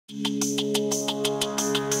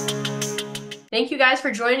Thank you guys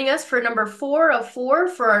for joining us for number 4 of 4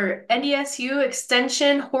 for our NDSU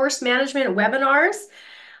Extension Horse Management webinars.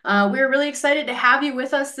 We're really excited to have you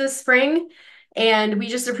with us this spring, and we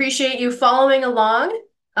just appreciate you following along.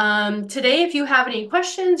 Today, if you have any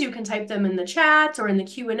questions, you can type them in the chat or in the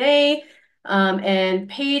Q&A, and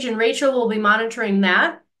Paige and Rachel will be monitoring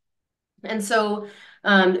that. And so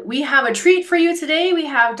we have a treat for you today. We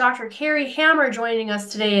have Dr. Carrie Hammer joining us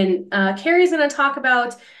today, and Carrie's going to talk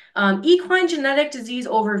about equine genetic disease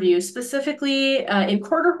overview, specifically in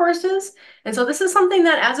quarter horses. And so this is something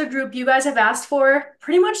that as a group you guys have asked for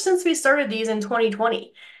pretty much since we started these in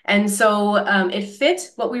 2020. And so it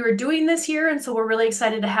fit what we were doing this year, and so we're really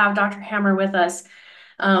excited to have Dr. Hammer with us.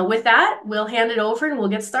 With that, we'll hand it over and we'll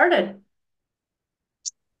get started.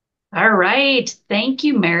 All right. Thank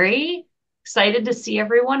you, Mary. Excited to see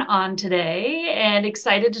everyone on today and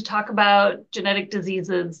excited to talk about genetic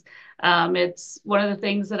diseases. It's one of the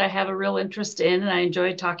things that I have a real interest in and I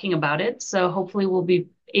enjoy talking about it. So hopefully we'll be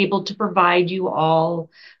able to provide you all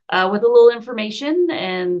with a little information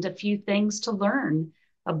and a few things to learn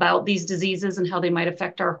about these diseases and how they might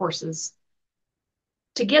affect our horses.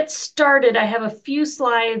 To get started, I have a few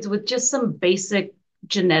slides with just some basic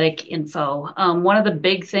genetic info. One of the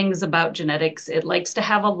big things about genetics, it likes to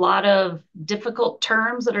have a lot of difficult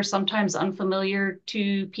terms that are sometimes unfamiliar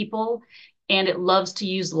to people, and it loves to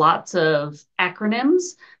use lots of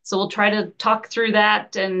acronyms. So we'll try to talk through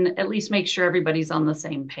that and at least make sure everybody's on the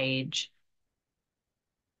same page.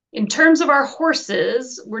 In terms of our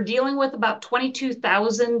horses, we're dealing with about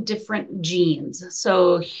 22,000 different genes.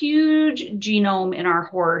 So huge genome in our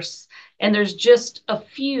horse. And there's just a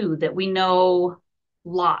few that we know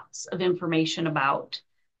lots of information about.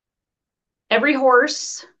 Every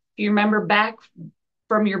horse, if you remember back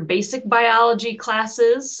from your basic biology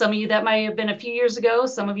classes, some of you that might have been a few years ago,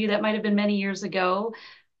 some of you that might have been many years ago,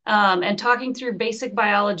 and talking through basic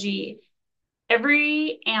biology,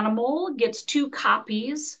 every animal gets two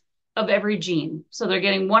copies of every gene. So they're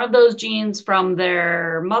getting one of those genes from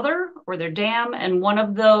their mother or their dam, and one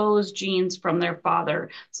of those genes from their father,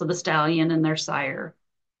 so the stallion and their sire.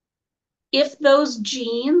 If those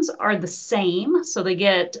genes are the same, so they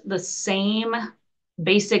get the same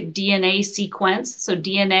basic DNA sequence, so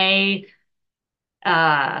DNA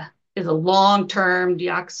is a long-term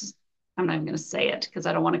deoxy, I'm not even going to say it because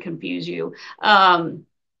I don't want to confuse you.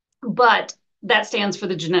 But that stands for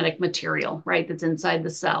the genetic material, right, that's inside the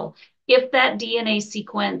cell. If that DNA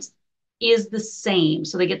sequence is the same,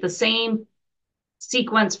 so they get the same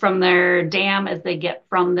sequence from their dam as they get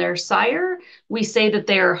from their sire, we say that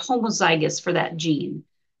they're homozygous for that gene.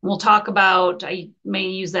 We'll talk about, I may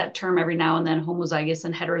use that term every now and then, homozygous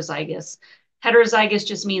and heterozygous. Heterozygous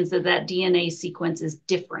just means that that DNA sequence is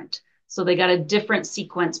different. So they got a different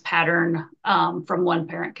sequence pattern from one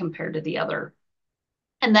parent compared to the other.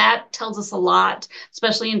 And that tells us a lot,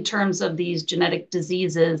 especially in terms of these genetic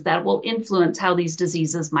diseases that will influence how these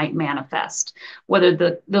diseases might manifest,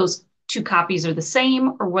 whether those two copies are the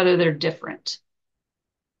same or whether they're different.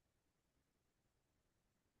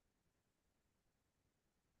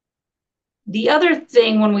 The other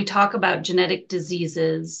thing when we talk about genetic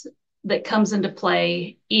diseases that comes into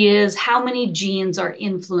play is how many genes are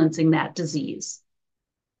influencing that disease.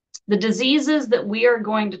 The diseases that we are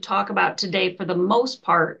going to talk about today, for the most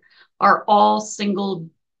part, are all single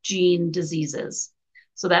gene diseases.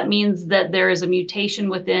 So that means that there is a mutation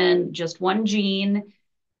within just one gene,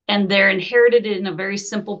 and they're inherited in a very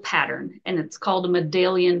simple pattern, and it's called a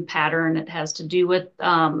Mendelian pattern. It has to do with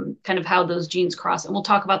kind of how those genes cross, and we'll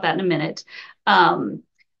talk about that in a minute.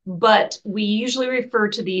 But we usually refer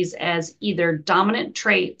to these as either dominant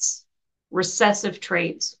traits, recessive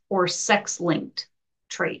traits, or sex-linked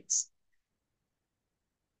traits.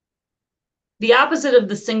 The opposite of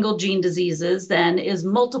the single gene diseases then is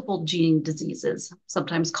multiple gene diseases,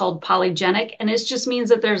 sometimes called polygenic. And it just means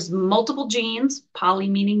that there's multiple genes, poly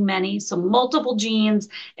meaning many, so multiple genes,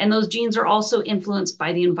 and those genes are also influenced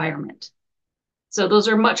by the environment. So those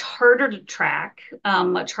are much harder to track,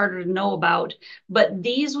 much harder to know about. But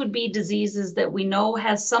these would be diseases that we know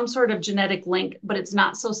has some sort of genetic link, but it's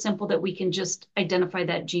not so simple that we can just identify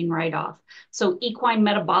that gene right off. So equine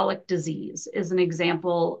metabolic disease is an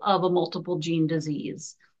example of a multiple gene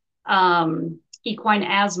disease. Equine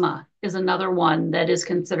asthma is another one that is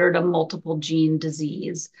considered a multiple gene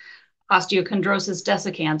disease. Osteochondrosis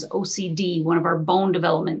dissecans, OCD, one of our bone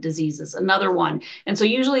development diseases, another one. And so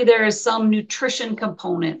usually there is some nutrition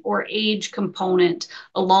component or age component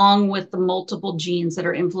along with the multiple genes that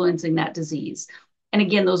are influencing that disease. And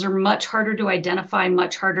again, those are much harder to identify,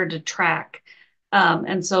 much harder to track.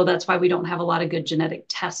 And so that's why we don't have a lot of good genetic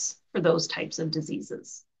tests for those types of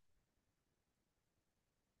diseases.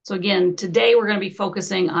 So again, today we're going to be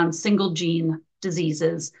focusing on single gene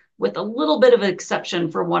diseases with a little bit of an exception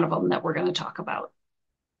for one of them that we're going to talk about.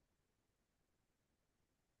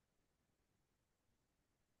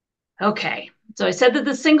 Okay, so I said that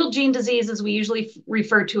the single gene diseases we usually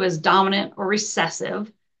refer to as dominant or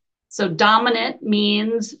recessive. So dominant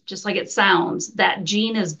means, just like it sounds, that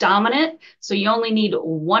gene is dominant. So you only need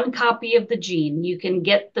one copy of the gene. You can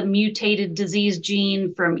get the mutated disease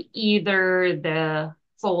gene from either the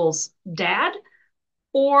foal's dad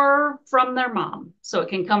or from their mom. So it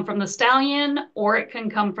can come from the stallion or it can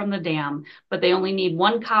come from the dam, but they only need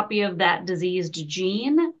one copy of that diseased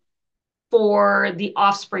gene for the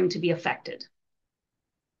offspring to be affected.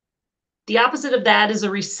 The opposite of that is a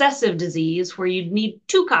recessive disease where you'd need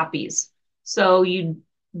two copies. So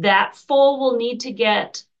that foal will need to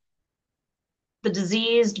get the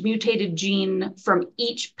diseased mutated gene from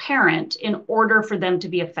each parent in order for them to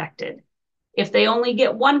be affected. If they only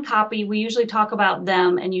get one copy, we usually talk about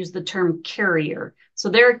them and use the term carrier. So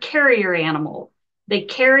they're a carrier animal. They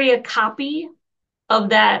carry a copy of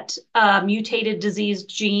that mutated diseased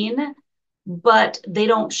gene, but they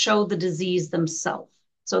don't show the disease themselves.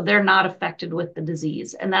 So they're not affected with the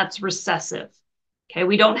disease, and that's recessive. Okay,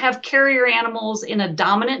 we don't have carrier animals in a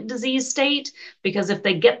dominant disease state because if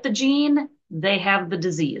they get the gene, they have the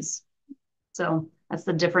disease. So that's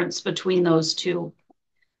the difference between those two.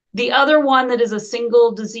 The other one that is a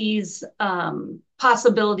single disease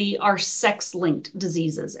possibility are sex-linked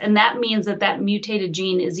diseases. And that means that that mutated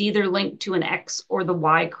gene is either linked to an X or the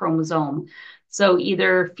Y chromosome. So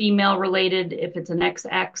either female related if it's an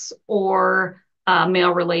XX or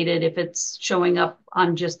male related if it's showing up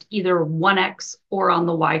on just either one X or on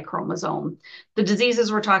the Y chromosome. The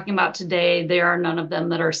diseases we're talking about today, there are none of them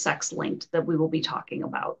that are sex-linked that we will be talking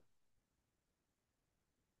about.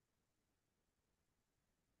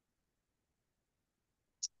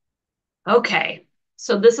 Okay,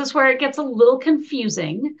 so this is where it gets a little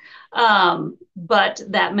confusing, but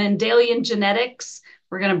that Mendelian genetics,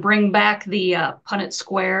 we're going to bring back the Punnett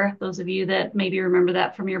square, those of you that maybe remember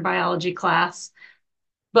that from your biology class.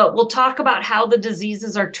 But we'll talk about how the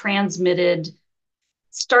diseases are transmitted,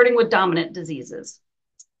 starting with dominant diseases.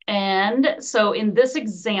 And so in this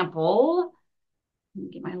example, let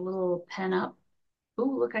me get my little pen up. Oh,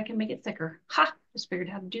 look, I can make it thicker. Ha, just figured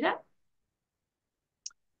out how to do that.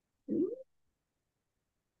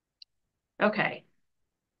 Okay.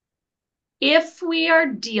 If we are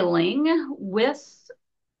dealing with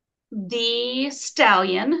the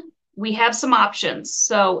stallion, we have some options.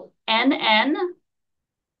 So NN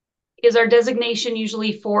is our designation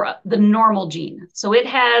usually for the normal gene. So it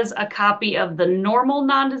has a copy of the normal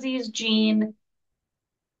non-disease gene.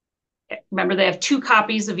 Remember, they have two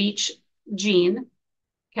copies of each gene.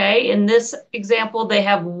 Okay, in this example, they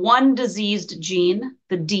have one diseased gene,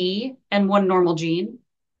 the D, and one normal gene.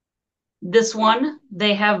 This one,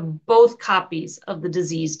 they have both copies of the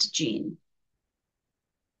diseased gene.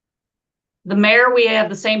 The mare, we have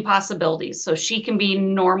the same possibilities. So she can be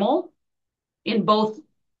normal in both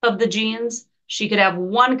of the genes. She could have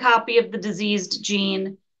one copy of the diseased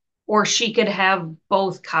gene, or she could have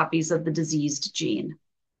both copies of the diseased gene.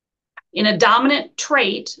 In a dominant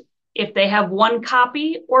trait, if they have one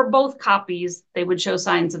copy or both copies, they would show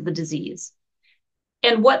signs of the disease.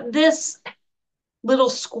 And what this little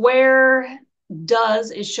square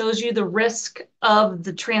does is shows you the risk of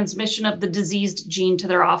the transmission of the diseased gene to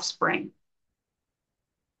their offspring.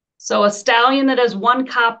 So a stallion that has one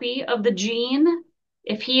copy of the gene,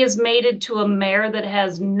 if he is mated to a mare that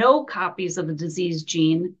has no copies of the diseased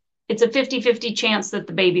gene, it's a 50-50 chance that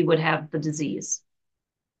the baby would have the disease.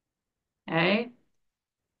 Okay.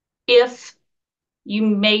 If you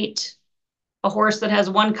mate a horse that has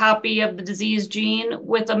one copy of the diseased gene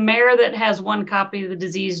with a mare that has one copy of the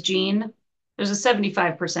diseased gene, there's a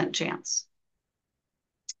 75% chance.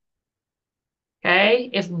 Okay,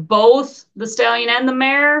 if both the stallion and the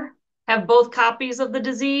mare have both copies of the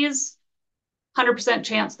disease, 100%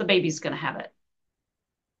 chance the baby's going to have it.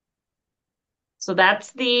 So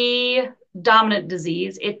that's the dominant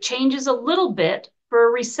disease. It changes a little bit for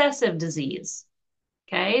a recessive disease.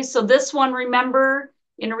 Okay, so this one, remember,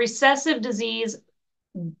 in a recessive disease,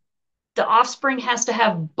 the offspring has to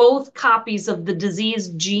have both copies of the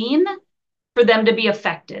diseased gene for them to be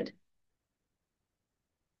affected.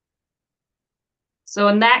 So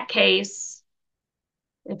in that case,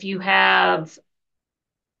 if you have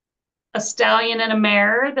a stallion and a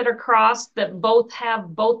mare that are crossed that both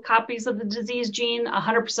have both copies of the disease gene,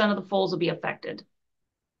 100% of the foals will be affected.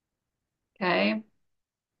 Okay.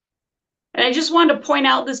 And I just wanted to point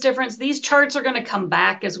out this difference. These charts are going to come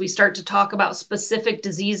back as we start to talk about specific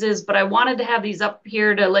diseases, but I wanted to have these up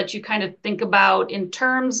here to let you kind of think about in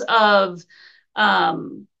terms of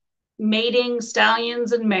um, mating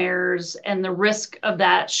stallions and mares and the risk of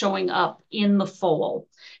that showing up in the foal.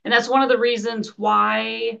 And that's one of the reasons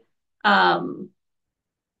why um,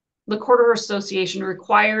 the Quarter Horse Association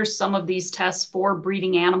requires some of these tests for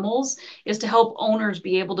breeding animals, is to help owners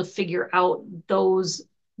be able to figure out those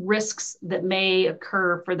risks that may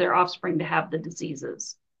occur for their offspring to have the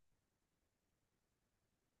diseases.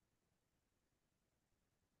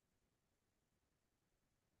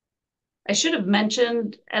 I should have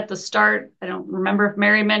mentioned at the start, I don't remember if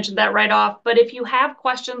Mary mentioned that right off, but if you have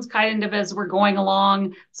questions kind of as we're going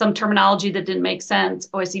along, some terminology that didn't make sense,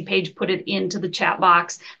 oh, I see Paige put it into the chat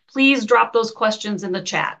box. Please drop those questions in the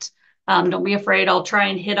chat. Don't be afraid. I'll try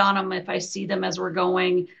and hit on them if I see them as we're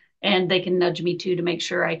going, and they can nudge me too to make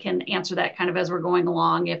sure I can answer that kind of as we're going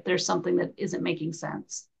along if there's something that isn't making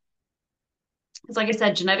sense. Because like I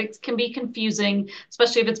said, genetics can be confusing,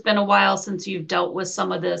 especially if it's been a while since you've dealt with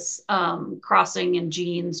some of this crossing and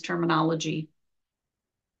genes terminology.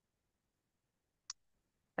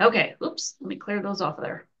 Okay, oops, let me clear those off of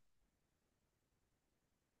there.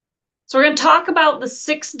 So we're going to talk about the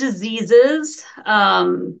 6 diseases.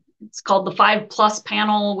 It's called the 5+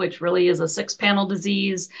 panel, which really is a 6-panel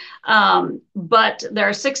disease. But there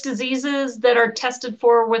are 6 diseases that are tested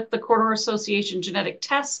for with the Quarter Association genetic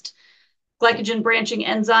test: glycogen branching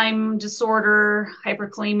enzyme disorder,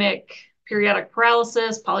 hyperkalemic periodic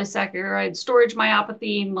paralysis, polysaccharide storage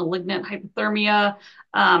myopathy, malignant hypothermia,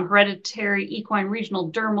 hereditary equine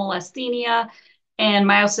regional dermal asthenia, and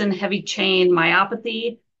myosin heavy chain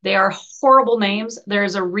myopathy. They are horrible names.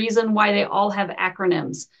 There's a reason why they all have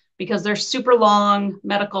acronyms, because they're super long,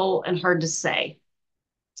 medical, and hard to say.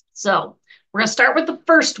 So we're going to start with the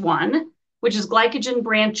first one, which is glycogen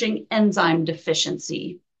branching enzyme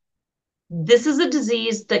deficiency. This is a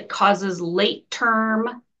disease that causes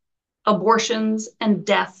late-term abortions and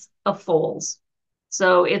death of foals.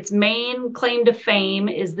 So its main claim to fame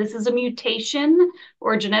is this is a mutation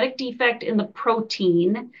or a genetic defect in the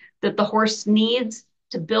protein that the horse needs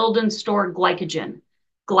to build and store glycogen.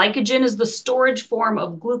 Glycogen is the storage form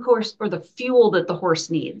of glucose, or the fuel that the horse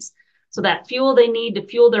needs. So that fuel they need to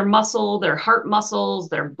fuel their muscle, their heart muscles,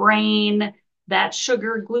 their brain, that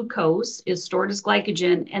sugar, glucose, is stored as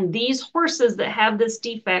glycogen. And these horses that have this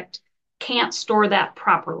defect can't store that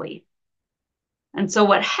properly. And so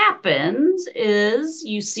what happens is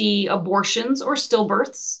you see abortions or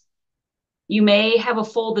stillbirths. You may have a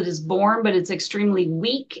foal that is born, but it's extremely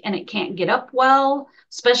weak and it can't get up well,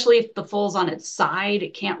 especially if the foal's on its side.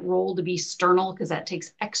 It can't roll to be sternal because that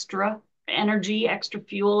takes extra energy, extra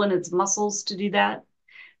fuel in its muscles to do that.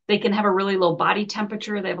 They can have a really low body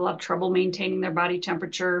temperature. They have a lot of trouble maintaining their body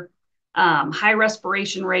temperature, high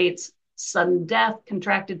respiration rates, sudden death,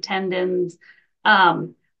 contracted tendons.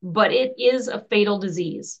 But it is a fatal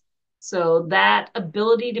disease. So that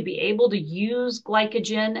ability to be able to use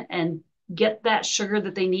glycogen and get that sugar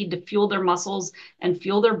that they need to fuel their muscles and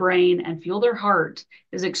fuel their brain and fuel their heart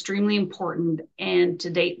is extremely important. And to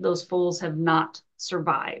date, those foals have not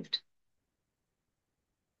survived.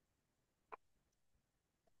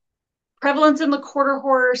 Prevalence in the quarter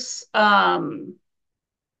horse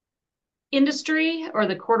industry, or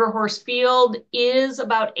the quarter horse field, is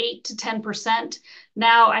about 8 to 10%.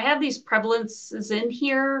 Now, I have these prevalences in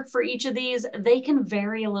here for each of these. They can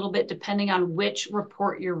vary a little bit depending on which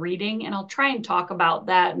report you're reading, and I'll try and talk about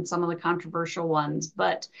that and some of the controversial ones.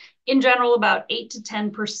 But in general, about 8 to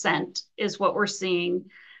 10% is what we're seeing.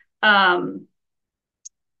 It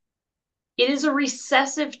is a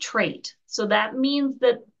recessive trait. So that means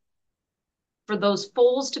that for those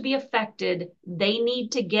foals to be affected, they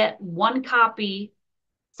need to get one copy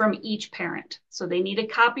from each parent. So they need a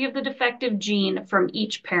copy of the defective gene from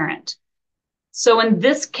each parent. So in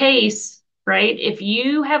this case, right, if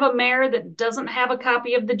you have a mare that doesn't have a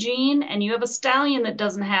copy of the gene and you have a stallion that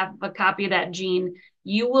doesn't have a copy of that gene,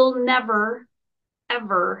 you will never,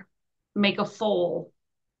 ever make a foal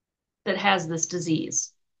that has this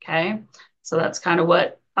disease. Okay. So that's kind of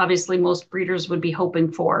what obviously most breeders would be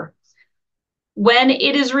hoping for. When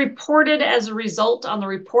it is reported as a result on the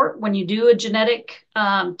report, when you do a genetic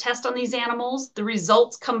test on these animals, the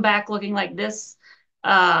results come back looking like this.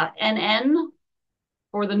 NN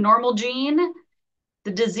for the normal gene,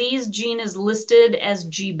 the disease gene is listed as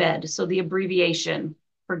GBED, so the abbreviation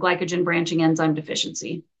for glycogen branching enzyme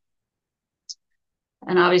deficiency.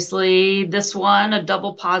 And obviously this one, a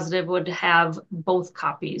double positive, would have both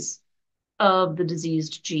copies of the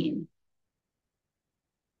diseased gene.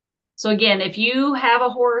 So again, if you have a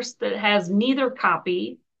horse that has neither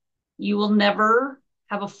copy, you will never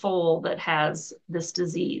have a foal that has this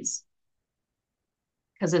disease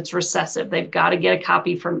because it's recessive. They've got to get a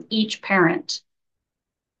copy from each parent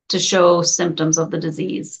to show symptoms of the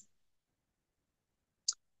disease.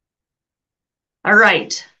 All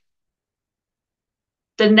right.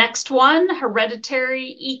 The next one,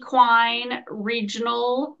 hereditary equine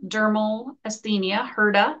regional dermal asthenia,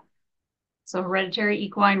 HERDA. So hereditary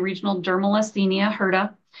equine regional dermal asthenia,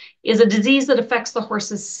 HERDA, is a disease that affects the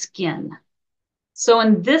horse's skin. So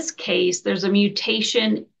in this case, there's a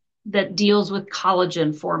mutation that deals with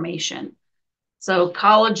collagen formation. So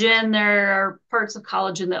collagen, there are parts of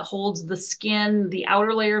collagen that holds the skin, the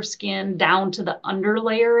outer layer of skin, down to the under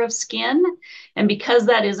layer of skin. And because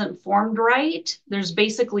that isn't formed right, there's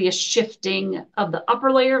basically a shifting of the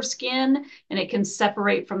upper layer of skin, and it can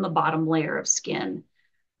separate from the bottom layer of skin.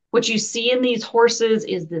 What you see in these horses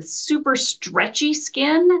is this super stretchy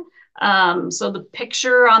skin. So the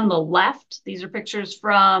picture on the left, these are pictures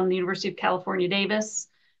from the University of California, Davis.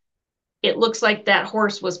 It looks like that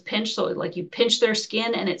horse was pinched. So like you pinch their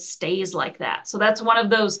skin and it stays like that. So that's one of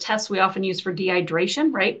those tests we often use for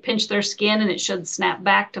dehydration, right? Pinch their skin and it should snap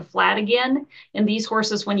back to flat again. And these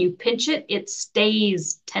horses, when you pinch it, it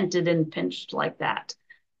stays tented and pinched like that.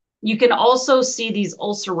 You can also see these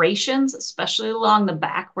ulcerations, especially along the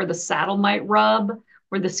back where the saddle might rub,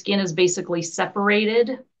 where the skin is basically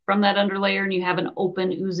separated from that underlayer and you have an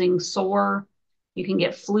open oozing sore. You can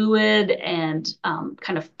get fluid and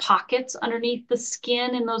kind of pockets underneath the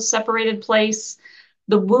skin in those separated places.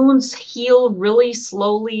 The wounds heal really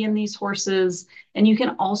slowly in these horses, and you can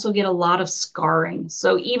also get a lot of scarring.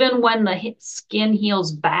 So even when the skin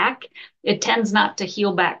heals back, it tends not to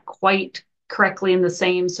heal back quite correctly in the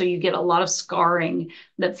same. So you get a lot of scarring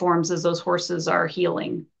that forms as those horses are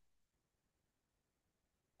healing.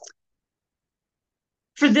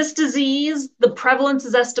 For this disease, the prevalence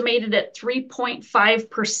is estimated at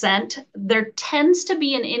 3.5%. There tends to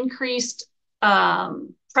be an increased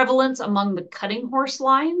prevalence among the cutting horse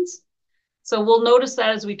lines. So we'll notice that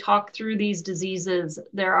as we talk through these diseases,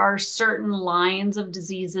 there are certain lines of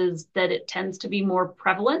diseases that it tends to be more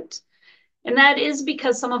prevalent. And that is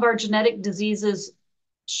because some of our genetic diseases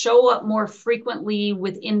show up more frequently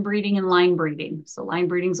with inbreeding and line breeding. So line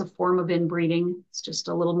breeding is a form of inbreeding. It's just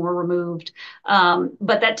a little more removed.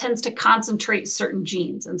 But that tends to concentrate certain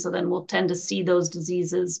genes. And so then we'll tend to see those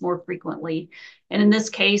diseases more frequently. And in this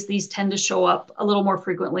case, these tend to show up a little more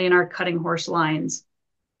frequently in our cutting horse lines.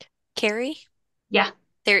 Carrie, Yeah.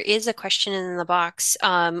 there is a question in the box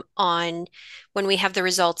on when we have the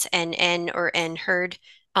results NN or N herd.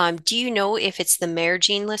 Do you know if it's the mare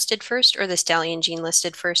gene listed first or the stallion gene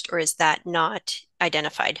listed first, or is that not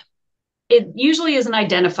identified? It usually isn't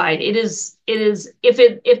identified. If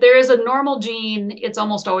there is a normal gene, it's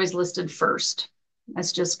almost always listed first.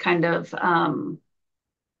 That's just kind of I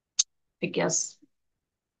guess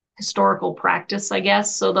historical practice, I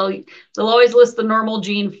guess. So they'll always list the normal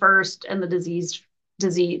gene first and the disease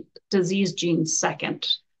gene second,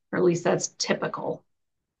 or at least that's typical.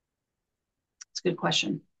 It's a good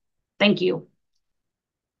question. Thank you.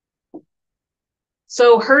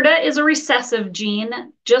 So HERDA is a recessive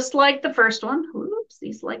gene, just like the first one. Oops,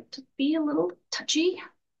 these like to be a little touchy.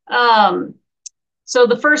 So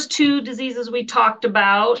the first two diseases we talked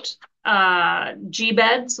about,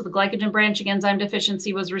 GBED, so the glycogen branching enzyme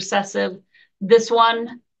deficiency was recessive. This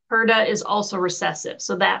one, HERDA, is also recessive.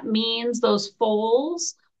 So that means those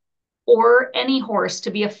foals or any horse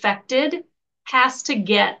to be affected has to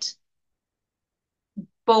get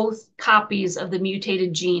both copies of the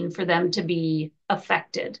mutated gene for them to be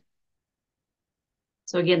affected.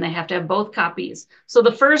 So again, they have to have both copies. So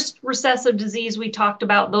the first recessive disease we talked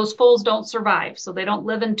about, those foals don't survive. So they don't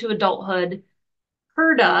live into adulthood.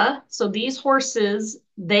 HERDA, so these horses,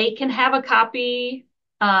 they can have a copy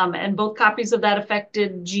and both copies of that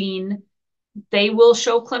affected gene. They will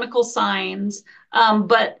show clinical signs,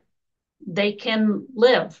 but they can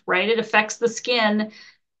live, right? It affects the skin.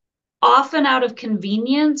 Often out of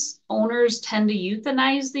convenience, owners tend to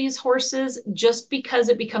euthanize these horses just because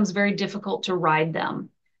it becomes very difficult to ride them.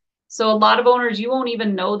 So a lot of owners, you won't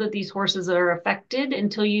even know that these horses are affected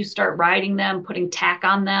until you start riding them, putting tack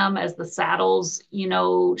on them as the saddles,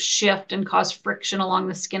 shift and cause friction along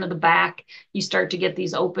the skin of the back. You start to get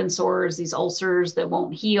these open sores, these ulcers that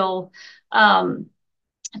won't heal. So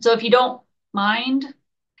if you don't mind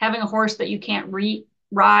having a horse that you can't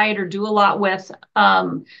ride or do a lot with,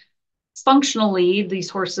 functionally,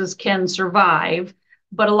 these horses can survive,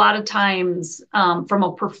 but a lot of times, from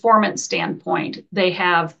a performance standpoint, they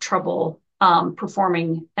have trouble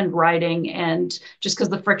performing and riding, and just because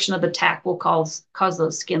the friction of the tack will cause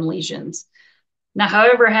those skin lesions. Now,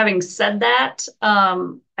 however, having said that,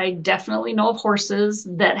 I definitely know of horses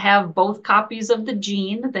that have both copies of the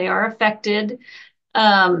gene. They are affected,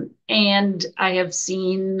 and I have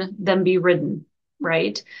seen them be ridden,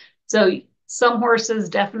 right? So some horses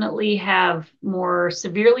definitely have more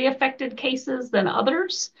severely affected cases than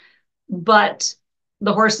others, but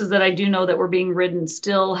the horses that I do know that were being ridden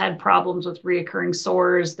still had problems with reoccurring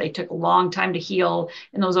sores. They took a long time to heal,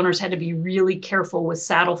 and those owners had to be really careful with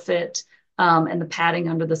saddle fit, and the padding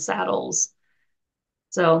under the saddles.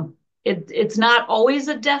 So it's not always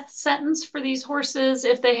a death sentence for these horses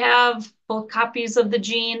if they have both copies of the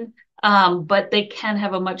gene, but they can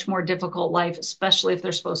have a much more difficult life, especially if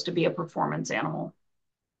they're supposed to be a performance animal.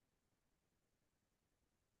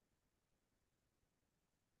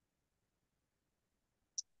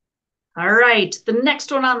 All right, the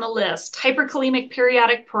next one on the list, hyperkalemic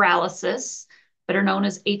periodic paralysis, better known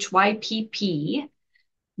as HYPP.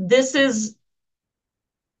 This is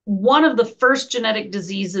one of the first genetic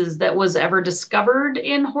diseases that was ever discovered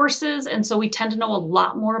in horses. And so we tend to know a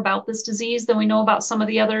lot more about this disease than we know about some of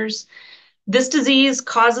the others. This disease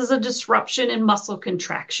causes a disruption in muscle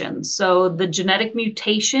contraction. So the genetic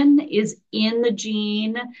mutation is in the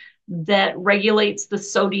gene that regulates the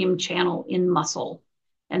sodium channel in muscle.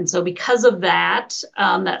 And so because of that,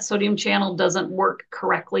 that sodium channel doesn't work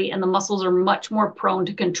correctly, and the muscles are much more prone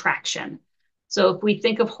to contraction. So if we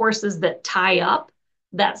think of horses that tie up,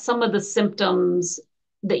 that's some of the symptoms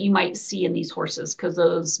that you might see in these horses, because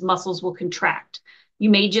those muscles will contract. You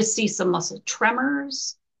may just see some muscle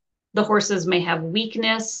tremors. The horses may have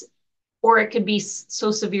weakness, or it could be so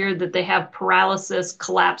severe that they have paralysis,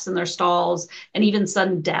 collapse in their stalls, and even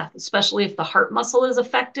sudden death, especially if the heart muscle is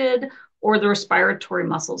affected or the respiratory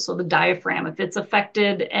muscle. So the diaphragm, if it's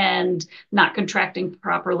affected and not contracting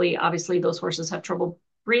properly, obviously those horses have trouble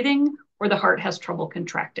breathing, or the heart has trouble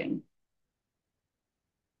contracting.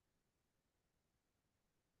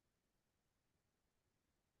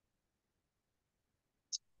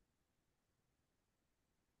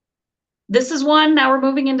 This is one. Now we're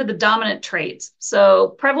moving into the dominant traits.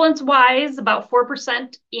 So prevalence wise, about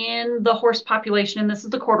 4% in the horse population, and this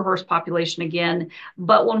is the quarter horse population again.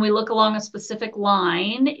 But when we look along a specific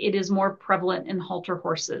line, it is more prevalent in halter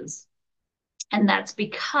horses. And that's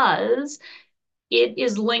because it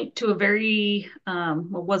is linked to a very,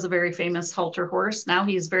 was a very famous halter horse. Now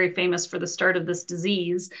he's very famous for the start of this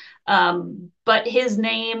disease. But his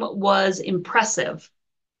name was Impressive.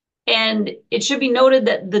 And it should be noted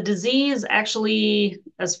that the disease actually,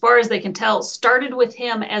 as far as they can tell, started with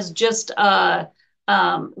him as just a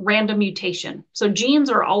random mutation. So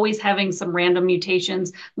genes are always having some random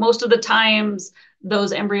mutations. Most of the times,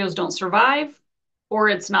 those embryos don't survive, or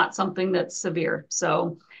it's not something that's severe.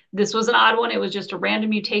 So this was an odd one. It was just a random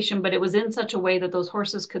mutation, but it was in such a way that those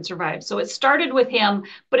horses could survive. So it started with him,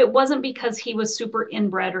 but it wasn't because he was super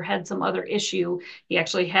inbred or had some other issue. He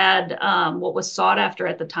actually had what was sought after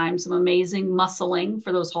at the time, some amazing muscling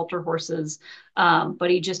for those halter horses. But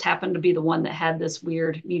he just happened to be the one that had this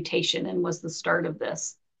weird mutation and was the start of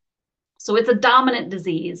this. So it's a dominant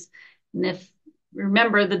disease. And if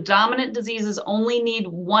remember, the dominant diseases only need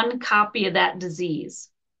one copy of that disease,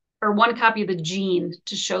 or one copy of the gene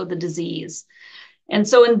to show the disease. And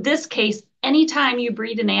so in this case, anytime you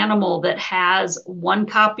breed an animal that has one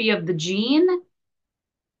copy of the gene,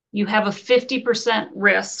 you have a 50%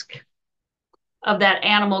 risk of that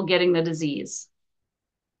animal getting the disease.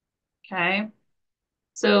 Okay.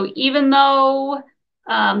 So even though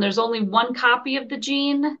there's only one copy of the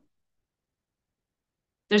gene,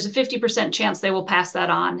 there's a 50% chance they will pass that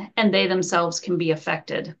on, and they themselves can be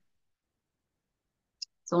affected.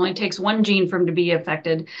 So it only takes one gene for them to be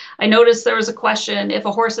affected. I noticed there was a question, if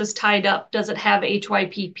a horse is tied up, does it have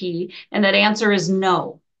HYPP? And that answer is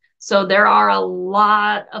no. So there are a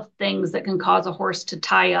lot of things that can cause a horse to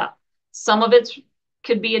tie up. Some of it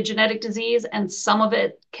could be a genetic disease, and some of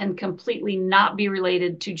it can completely not be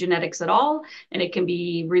related to genetics at all. And it can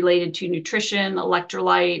be related to nutrition,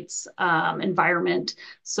 electrolytes, environment.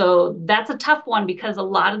 So that's a tough one, because a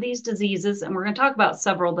lot of these diseases, and we're going to talk about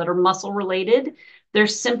several that are muscle related, their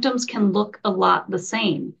symptoms can look a lot the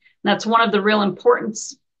same. And that's one of the real important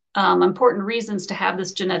reasons to have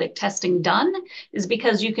this genetic testing done, is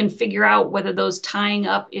because you can figure out whether those tying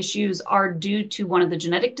up issues are due to one of the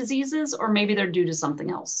genetic diseases, or maybe they're due to something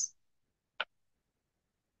else.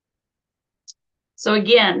 So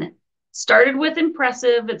again, started with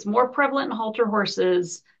Impressive. It's more prevalent in halter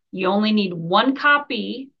horses. You only need one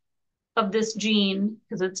copy of this gene,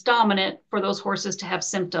 because it's dominant, for those horses to have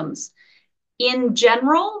symptoms. In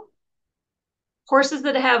general, Horses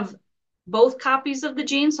that have both copies of the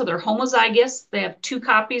gene, so they're homozygous, they have two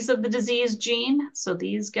copies of the disease gene. So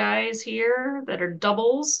these guys here that are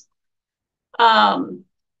doubles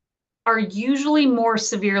are usually more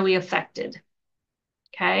severely affected.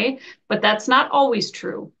 Okay, but that's not always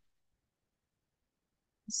true.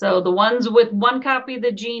 So the ones with one copy of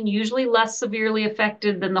the gene usually less severely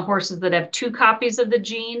affected than the horses that have two copies of the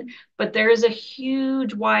gene, but there is a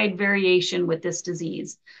huge wide variation with this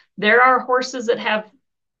disease. There are horses that have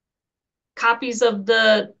copies of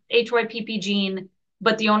the HYPP gene,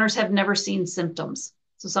 but the owners have never seen symptoms.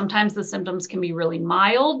 So sometimes the symptoms can be really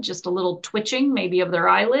mild, just a little twitching, maybe of their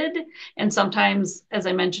eyelid. And sometimes, as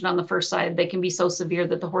I mentioned on the first slide, they can be so severe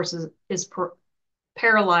that the horse is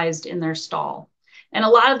paralyzed in their stall. And a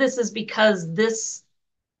lot of this is because this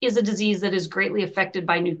is a disease that is greatly affected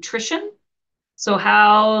by nutrition. So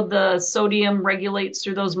how the sodium regulates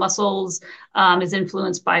through those muscles is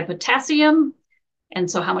influenced by potassium. And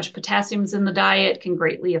so how much potassium is in the diet can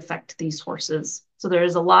greatly affect these horses. So there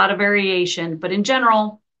is a lot of variation, but in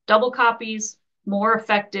general, double copies, more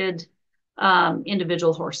affected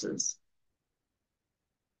individual horses.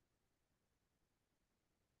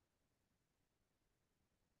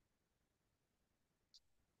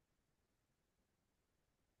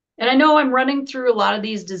 And I know I'm running through a lot of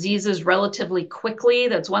these diseases relatively quickly.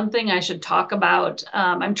 That's one thing I should talk about.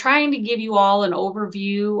 I'm trying to give you all an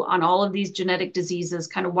overview on all of these genetic diseases,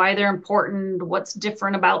 kind of why they're important, what's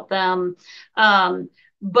different about them.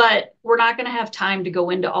 But we're not going to have time to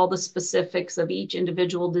go into all the specifics of each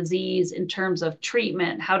individual disease in terms of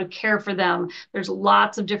treatment, how to care for them. There's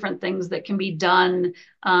lots of different things that can be done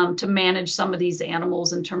to manage some of these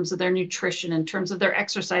animals in terms of their nutrition, in terms of their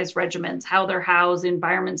exercise regimens, how they're housed, the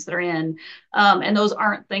environments they're in. And those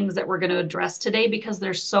aren't things that we're going to address today because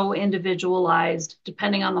they're so individualized,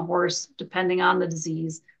 depending on the horse, depending on the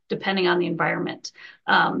disease, depending on the environment.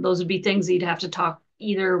 Those would be things that you'd have to talk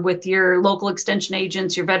either with your local extension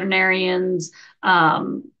agents, your veterinarians,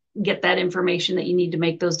 get that information that you need to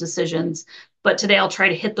make those decisions. But today I'll try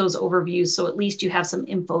to hit those overviews so at least you have some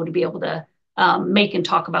info to be able to make and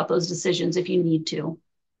talk about those decisions if you need to.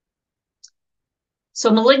 So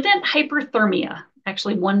malignant hyperthermia,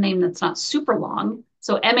 actually one name that's not super long.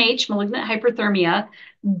 So MH, malignant hyperthermia.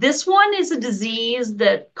 This one is a disease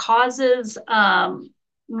that causes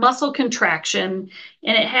muscle contraction,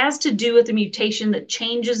 and it has to do with a mutation that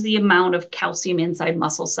changes the amount of calcium inside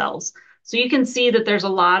muscle cells. So you can see that there's a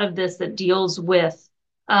lot of this that deals with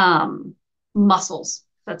muscles.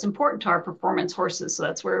 That's important to our performance horses. So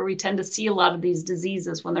that's where we tend to see a lot of these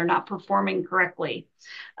diseases when they're not performing correctly.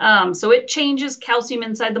 So it changes calcium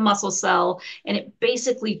inside the muscle cell, and it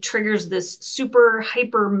basically triggers this super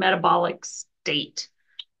hyper metabolic state.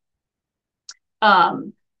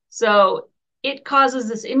 So it causes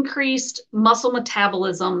this increased muscle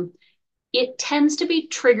metabolism. It tends to be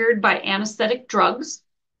triggered by anesthetic drugs.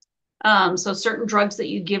 So certain drugs that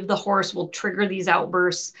you give the horse will trigger these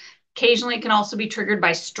outbursts. Occasionally, it can also be triggered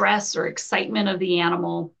by stress or excitement of the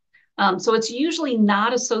animal. So it's usually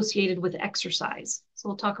not associated with exercise. So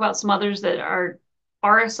we'll talk about some others that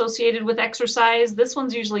are associated with exercise. This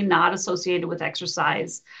one's usually not associated with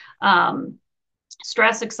exercise.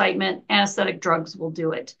 Stress, excitement, anesthetic drugs will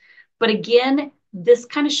do it. But again, this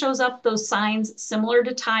kind of shows up those signs similar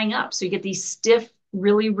to tying up. So you get these stiff,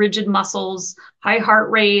 really rigid muscles, high heart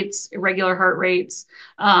rates, irregular heart rates,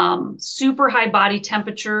 super high body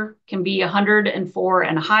temperature can be 104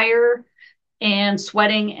 and higher, and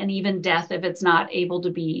sweating and even death if it's not able to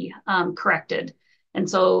be corrected. And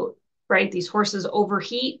so, right, these horses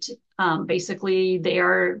overheat. Basically, they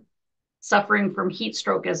are suffering from heat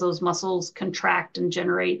stroke as those muscles contract and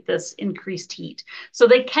generate this increased heat. So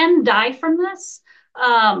they can die from this,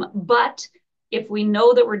 but if we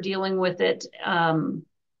know that we're dealing with it,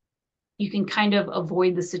 you can kind of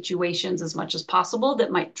avoid the situations as much as possible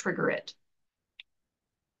that might trigger it.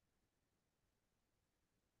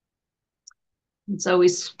 And so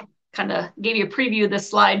we kind of gave you a preview of this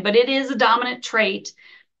slide, but it is a dominant trait.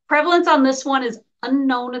 Prevalence on this one is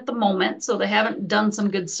unknown at the moment, so they haven't done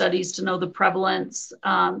some good studies to know the prevalence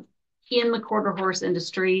in the quarter horse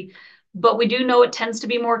industry. But we do know it tends to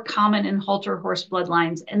be more common in halter horse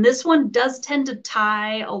bloodlines. And this one does tend to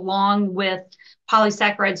tie along with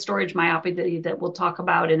polysaccharide storage myopathy that we'll talk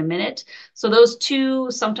about in a minute. So those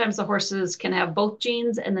two, sometimes the horses can have both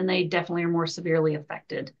genes, and then they definitely are more severely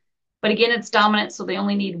affected. But again, it's dominant, so they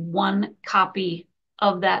only need one copy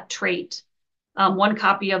of that trait, one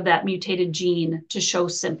copy of that mutated gene to show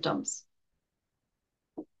symptoms.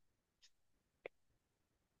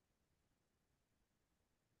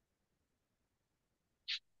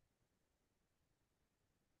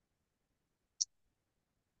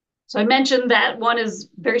 So I mentioned that one is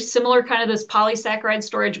very similar, kind of this polysaccharide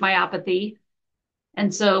storage myopathy.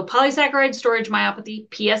 And so polysaccharide storage myopathy,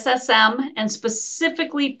 PSSM, and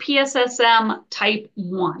specifically PSSM type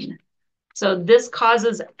 1. So this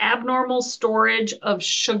causes abnormal storage of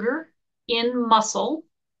sugar in muscle.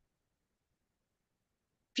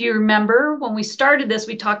 If you remember, when we started this,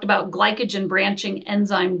 we talked about glycogen branching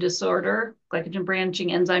enzyme disorder, glycogen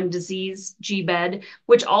branching enzyme disease, GBED,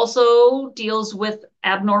 which also deals with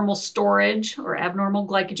abnormal storage or abnormal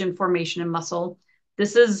glycogen formation in muscle.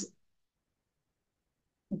 This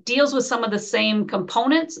deals with some of the same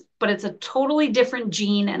components, but it's a totally different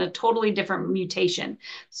gene and a totally different mutation.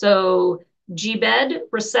 So GBED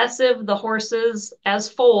recessive, the horses as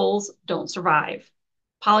foals don't survive.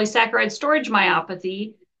 Polysaccharide storage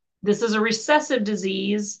myopathy, this is a recessive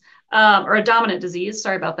disease, or a dominant disease,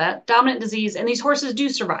 sorry about that, dominant disease, and these horses do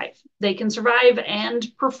survive. They can survive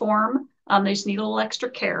and perform, they just need a little extra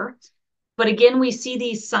care. But again, we see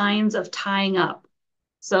these signs of tying up.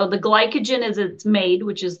 So the glycogen as it's made,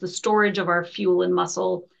 which is the storage of our fuel in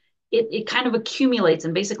muscle, it kind of accumulates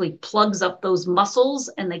and basically plugs up those muscles,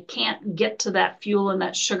 and they can't get to that fuel and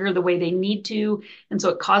that sugar the way they need to. And so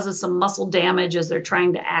it causes some muscle damage as they're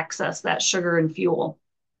trying to access that sugar and fuel.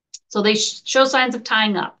 So they show signs of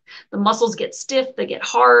tying up. The muscles get stiff, they get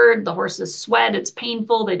hard, the horses sweat, it's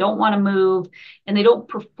painful, they don't want to move, and they don't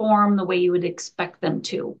perform the way you would expect them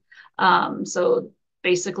to. So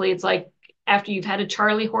basically, it's like after you've had a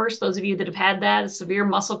Charlie horse, those of you that have had that, a severe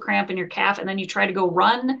muscle cramp in your calf, and then you try to go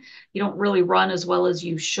run, you don't really run as well as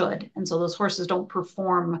you should. And so those horses don't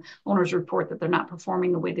perform. Owners report that they're not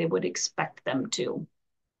performing the way they would expect them to.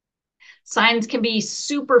 Signs can be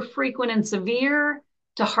super frequent and severe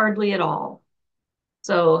to hardly at all.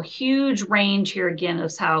 So huge range here again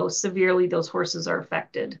is how severely those horses are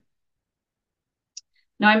affected.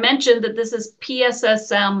 Now I mentioned that this is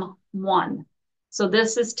PSSM1. So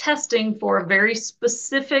this is testing for a very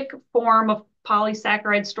specific form of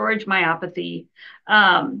polysaccharide storage myopathy.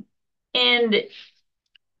 And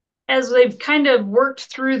as they've kind of worked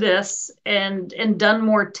through this and done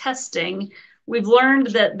more testing, we've learned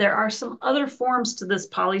that there are some other forms to this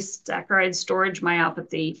polysaccharide storage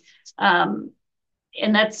myopathy. And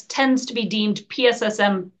that tends to be deemed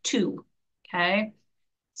PSSM2, okay?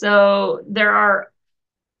 So there are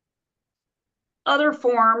other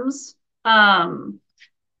forms, and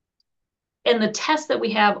the test that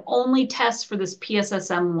we have only tests for this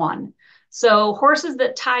PSSM1. So horses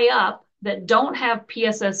that tie up that don't have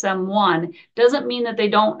PSSM1 doesn't mean that they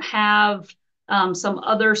don't have some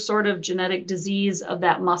other sort of genetic disease of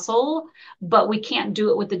that muscle, but we can't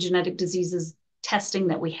do it with the genetic diseases testing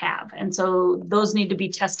that we have. And so those need to be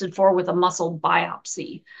tested for with a muscle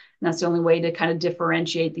biopsy. And that's the only way to kind of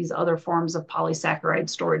differentiate these other forms of polysaccharide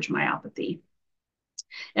storage myopathy.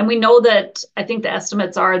 And we know that, I think the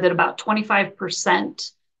estimates are that about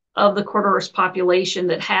 25% of the quarter horse population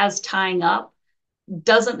that has tying up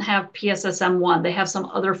doesn't have PSSM1. They have some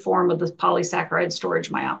other form of this polysaccharide storage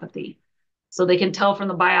myopathy. So they can tell from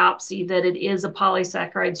the biopsy that it is a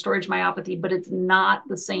polysaccharide storage myopathy, but it's not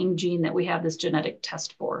the same gene that we have this genetic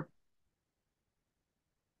test for.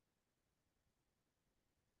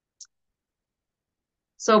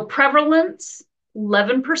 So prevalence,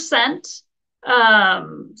 11%.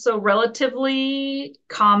 So relatively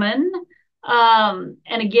common. And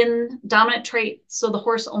again, dominant trait. So the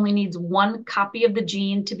horse only needs one copy of the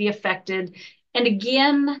gene to be affected. And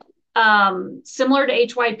again, similar to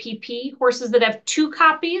HYPP, horses that have two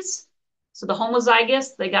copies, so the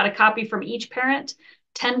homozygous, they got a copy from each parent,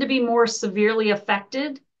 tend to be more severely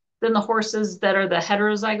affected than the horses that are the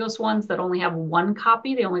heterozygous ones that only have one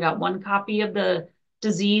copy. They only got one copy of the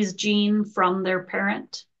disease gene from their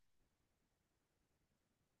parent.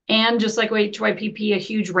 And just like HYPP, a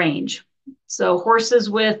huge range. So horses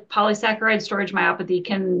with polysaccharide storage myopathy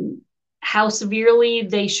can, how severely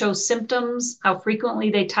they show symptoms, how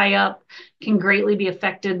frequently they tie up, can greatly be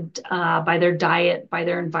affected by their diet, by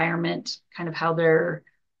their environment, kind of how they're,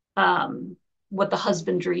 what the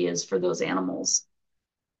husbandry is for those animals.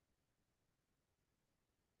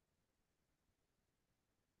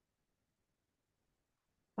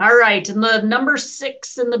 All right, and the number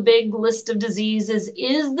 6 in the big list of diseases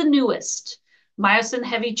is the newest, myosin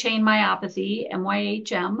heavy chain myopathy,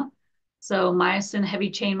 MYHM. So myosin heavy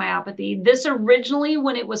chain myopathy. This originally,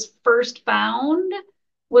 when it was first found,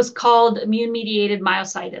 was called immune-mediated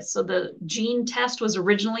myositis. So the gene test was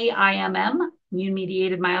originally IMM,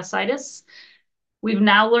 immune-mediated myositis. We've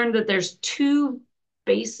now learned that there's 2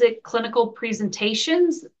 basic clinical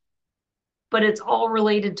presentations, but it's all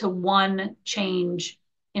related to one change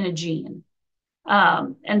in a gene.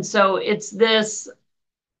 And so it's this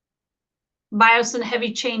myosin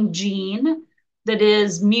heavy chain gene that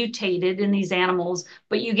is mutated in these animals,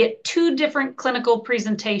 but you get two different clinical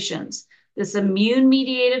presentations. This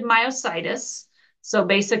immune-mediated myositis, so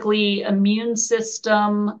basically immune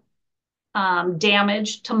system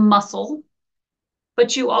damage to muscle,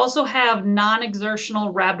 but you also have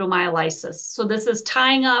non-exertional rhabdomyolysis. So this is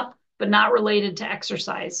tying up, but not related to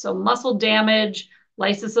exercise. So muscle damage,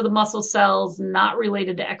 lysis of the muscle cells, not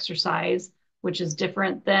related to exercise, which is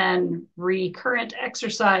different than recurrent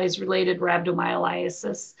exercise-related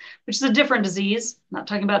rhabdomyolysis, which is a different disease. I'm not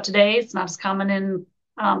talking about today. It's not as common in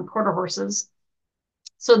quarter horses.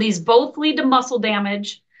 So these both lead to muscle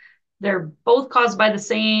damage. They're both caused by the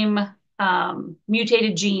same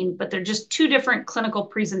mutated gene, but they're just two different clinical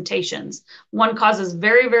presentations. One causes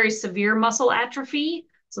very, very severe muscle atrophy.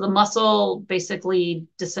 So the muscle basically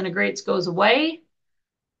disintegrates, goes away.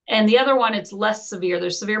 And the other one, it's less severe.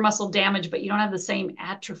 There's severe muscle damage, but you don't have the same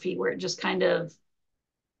atrophy where it just kind of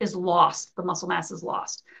is lost. The muscle mass is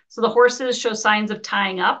lost. So the horses show signs of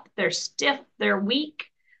tying up. They're stiff, they're weak.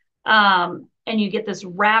 And you get this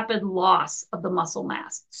rapid loss of the muscle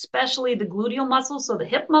mass, especially the gluteal muscles, so the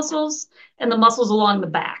hip muscles and the muscles along the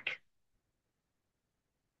back.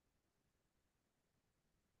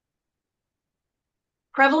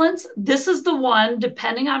 Prevalence, this is the one,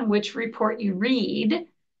 depending on which report you read.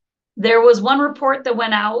 There was one report that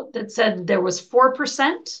went out that said there was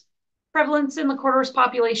 4% prevalence in the quarter horse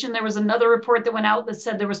population. There was another report that went out that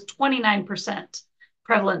said there was 29%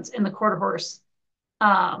 prevalence in the quarter horse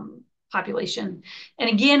population. And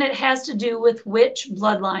again, it has to do with which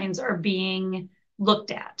bloodlines are being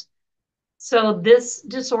looked at. So this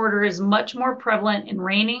disorder is much more prevalent in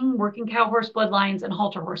reining, working cow horse bloodlines, and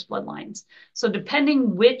halter horse bloodlines. So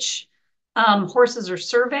depending which horses are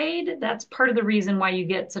surveyed, that's part of the reason why you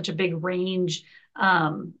get such a big range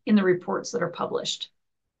in the reports that are published.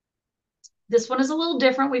 This one is a little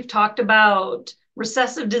different. We've talked about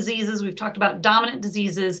recessive diseases. We've talked about dominant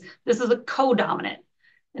diseases. This is a co-dominant.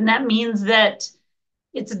 And that means that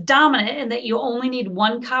it's dominant and that you only need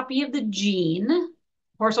one copy of the gene.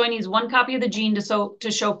 Horse only needs one copy of the gene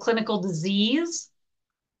to show clinical disease,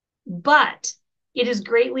 but it is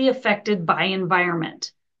greatly affected by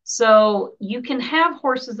environment. So you can have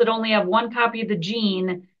horses that only have one copy of the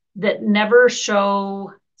gene that never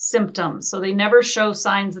show symptoms. So they never show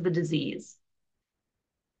signs of the disease.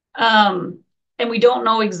 And we don't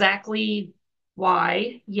know exactly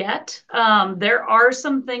why yet. There are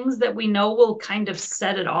some things that we know will kind of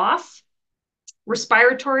set it off.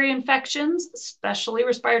 Respiratory infections, especially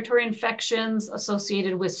respiratory infections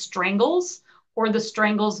associated with strangles or the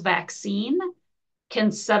strangles vaccine,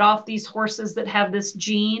 can set off these horses that have this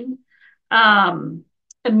gene.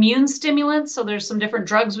 Immune stimulants, so there's some different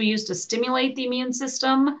drugs we use to stimulate the immune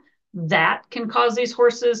system that can cause these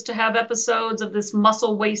horses to have episodes of this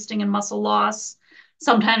muscle wasting and muscle loss.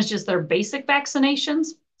 Sometimes just their basic vaccinations,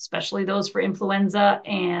 especially those for influenza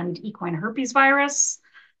and equine herpes virus.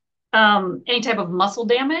 Any type of muscle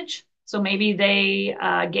damage. So maybe they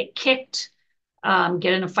get kicked,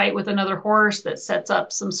 get in a fight with another horse that sets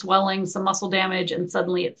up some swelling, some muscle damage, and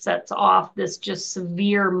suddenly it sets off this just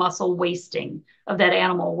severe muscle wasting of that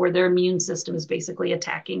animal where their immune system is basically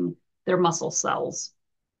attacking their muscle cells.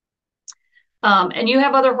 And you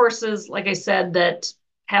have other horses, like I said, that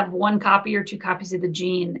have one copy or two copies of the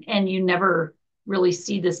gene, and you never really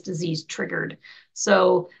see this disease triggered.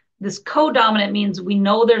 So this co-dominant means we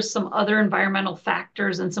know there's some other environmental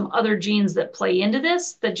factors and some other genes that play into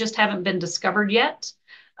this that just haven't been discovered yet.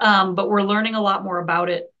 But we're learning a lot more about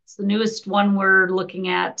it. It's the newest one we're looking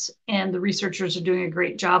at, and the researchers are doing a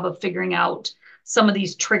great job of figuring out some of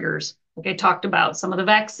these triggers. Like I talked about, some of the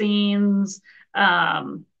vaccines,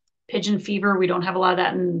 pigeon fever. We don't have a lot of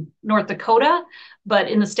that in North Dakota, but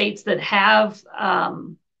in the states that have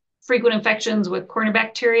frequent infections with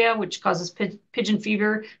corynebacteria, which causes pigeon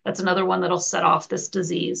fever, that's another one that'll set off this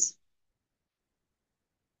disease.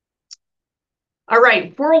 All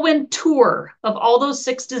right, whirlwind tour of all those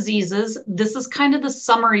 6 diseases. This is kind of the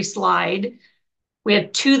summary slide. We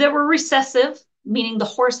had 2 that were recessive, meaning the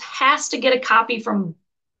horse has to get a copy from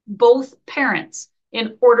both parents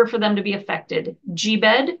in order for them to be affected.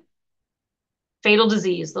 GBED, fatal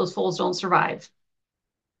disease. Those foals don't survive.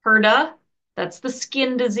 HERDA, that's the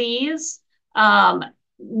skin disease.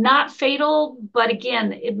 Not fatal, but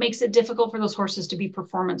again, it makes it difficult for those horses to be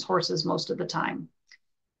performance horses most of the time.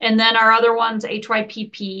 And then our other ones,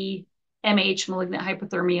 HYPP, MH, malignant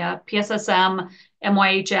hypothermia, PSSM,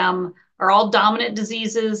 MYHM, are all dominant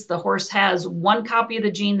diseases. The horse has one copy of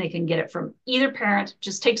the gene. They can get it from either parent. It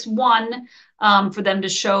just takes one for them to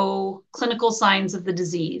show clinical signs of the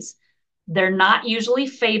disease. They're not usually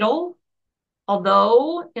fatal.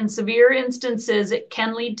 although in severe instances it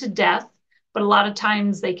can lead to death, but a lot of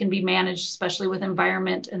times they can be managed, especially with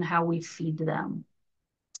environment and how we feed them.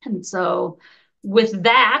 And so with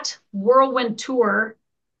that whirlwind tour,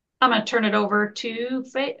 I'm going to turn it over to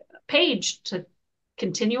Paige to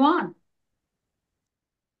continue on.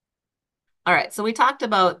 All right, so we talked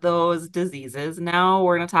about those diseases. Now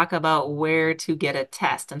we're going to talk about where to get a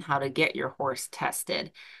test and how to get your horse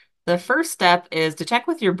tested. The first step is to check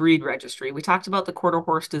with your breed registry. We talked about the quarter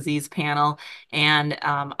horse disease panel, and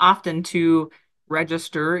often to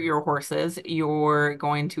register your horses, you're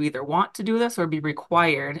going to either want to do this or be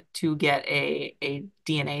required to get a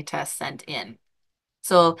DNA test sent in.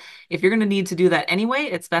 So if you're going to need to do that anyway,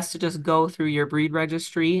 it's best to just go through your breed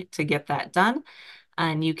registry to get that done.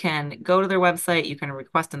 And you can go to their website, you can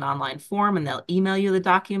request an online form, and they'll email you the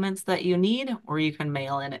documents that you need, or you can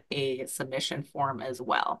mail in a submission form as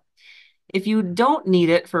well. If you don't need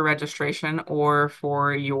it for registration or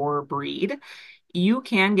for your breed, you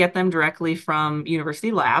can get them directly from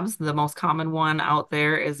university labs. The most common one out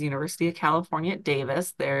there is University of California at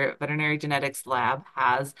Davis. Their veterinary genetics lab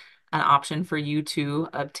has an option for you to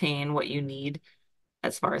obtain what you need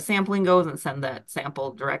as far as sampling goes and send that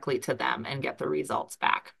sample directly to them and get the results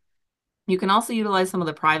back. You can also utilize some of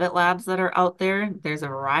the private labs that are out there. There's a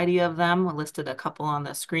variety of them. I listed a couple on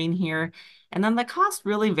the screen here. And then the cost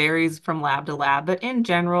really varies from lab to lab, but in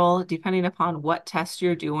general, depending upon what test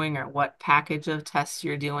you're doing or what package of tests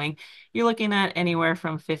you're doing, you're looking at anywhere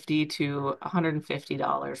from $50 to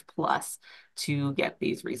 $150 plus to get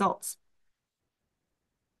these results.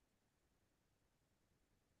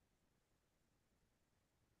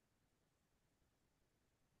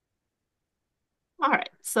 All right,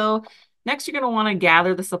 so next you're going to want to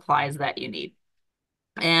gather the supplies that you need.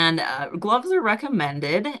 And gloves are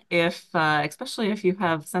recommended if, especially if you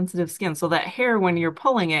have sensitive skin. So that hair, when you're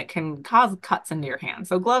pulling it, can cause cuts into your hand.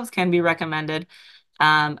 So gloves can be recommended.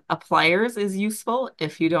 A pliers is useful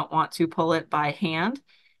if you don't want to pull it by hand.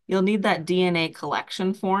 You'll need that DNA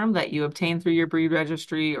collection form that you obtain through your breed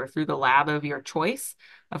registry or through the lab of your choice.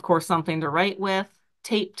 Of course, something to write with,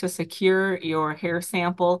 tape to secure your hair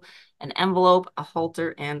sample, an envelope, a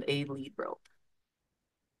halter, and a lead rope.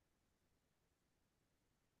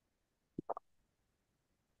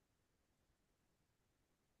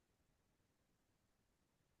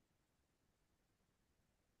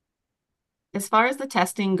 As far as the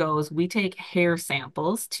testing goes, we take hair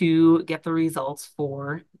samples to get the results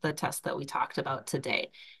for the test that we talked about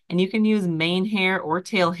today. And you can use mane hair or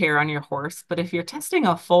tail hair on your horse, but if you're testing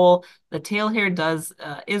a foal, the tail hair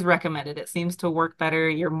is recommended. It seems to work better.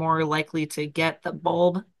 You're more likely to get the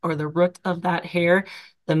bulb or the root of that hair.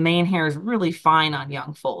 The mane hair is really fine on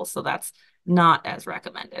young foals, so that's not as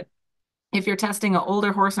recommended. If you're testing an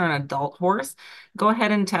older horse or an adult horse, go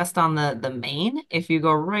ahead and test on the mane. If you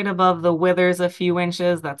go right above the withers a few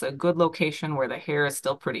inches, that's a good location where the hair is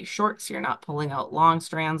still pretty short, so you're not pulling out long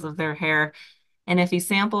strands of their hair. And if you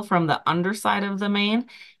sample from the underside of the mane,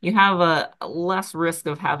 you have a less risk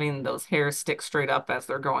of having those hairs stick straight up as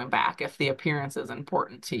they're going back if the appearance is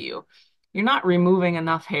important to you. You're not removing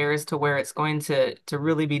enough hairs to where it's going to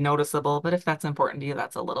really be noticeable, but if that's important to you,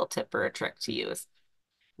 that's a little tip or a trick to use.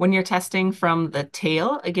 When you're testing from the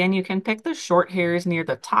tail, again, you can pick the short hairs near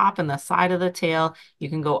the top and the side of the tail. You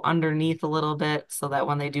can go underneath a little bit so that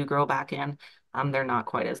when they do grow back in, they're not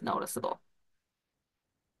quite as noticeable.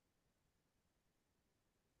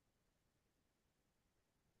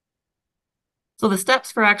 So the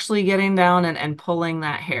steps for actually getting down and pulling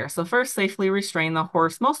that hair. So first, safely restrain the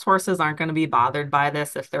horse. Most horses aren't going to be bothered by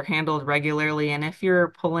this if they're handled regularly and if you're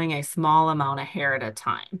pulling a small amount of hair at a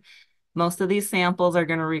time. Most of these samples are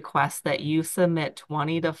going to request that you submit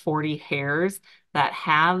 20 to 40 hairs that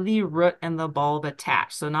have the root and the bulb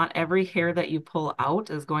attached. So not every hair that you pull out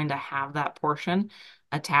is going to have that portion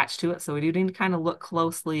attached to it. So we do need to kind of look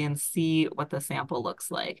closely and see what the sample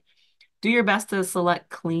looks like. Do your best to select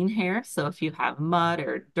clean hair. So if you have mud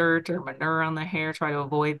or dirt or manure on the hair, try to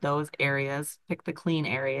avoid those areas. Pick the clean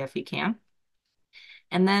area if you can.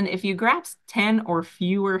 And then if you grasp 10 or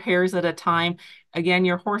fewer hairs at a time, again,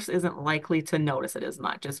 your horse isn't likely to notice it as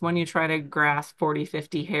much. It's when you try to grasp 40,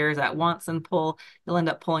 50 hairs at once and pull, you'll end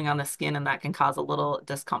up pulling on the skin and that can cause a little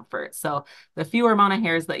discomfort. So the fewer amount of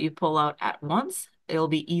hairs that you pull out at once, it'll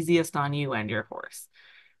be easiest on you and your horse.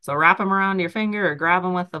 So wrap them around your finger or grab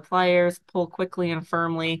them with the pliers, pull quickly and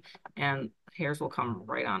firmly, and hairs will come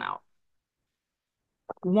right on out.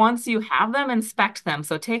 Once you have them, inspect them.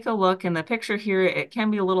 So take a look in the picture here. It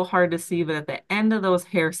can be a little hard to see, but at the end of those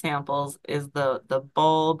hair samples is the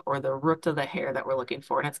bulb or the root of the hair that we're looking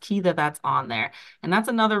for. And it's key that that's on there. And that's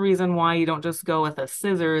another reason why you don't just go with a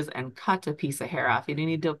scissors and cut a piece of hair off. You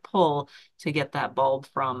need to pull to get that bulb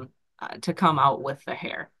from to come out with the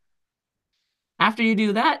hair. After you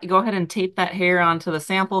do that, you go ahead and tape that hair onto the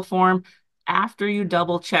sample form after you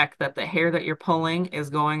double check that the hair that you're pulling is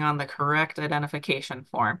going on the correct identification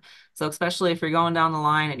form. So especially if you're going down the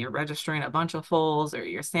line and you're registering a bunch of foals or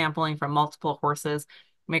you're sampling from multiple horses,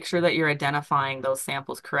 make sure that you're identifying those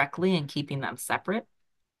samples correctly and keeping them separate.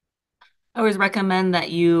 I always recommend that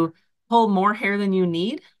you pull more hair than you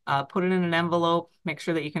need, put it in an envelope, make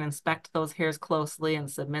sure that you can inspect those hairs closely and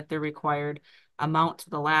submit the required amount to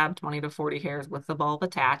the lab, 20 to 40 hairs with the bulb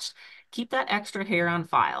attached. Keep that extra hair on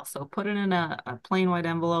file. So put it in a plain white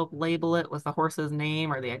envelope, label it with the horse's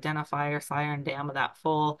name or the identifier, sire and dam of that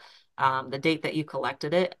foal, the date that you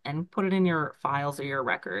collected it, and put it in your files or your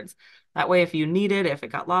records. That way, if you need it, if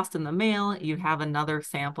it got lost in the mail, you have another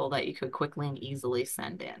sample that you could quickly and easily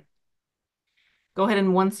send in. Go ahead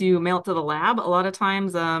and once you mail it to the lab, a lot of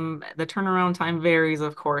times the turnaround time varies,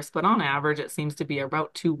 of course, but on average, it seems to be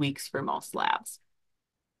about 2 weeks for most labs.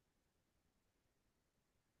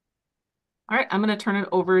 All right, I'm going to turn it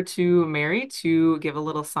over to Mary to give a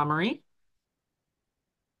little summary.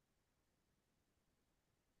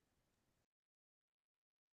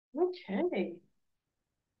 Okay.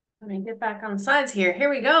 Let me get back on the slides here. Here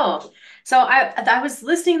we go. So I was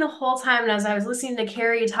listening the whole time, and as I was listening to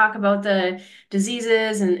Carrie talk about the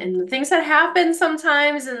diseases and the things that happen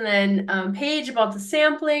sometimes, and then Paige about the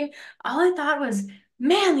sampling, all I thought was,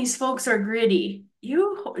 man, these folks are gritty.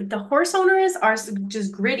 The horse owners are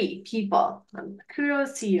just gritty people.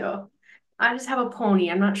 Kudos to you. I just have a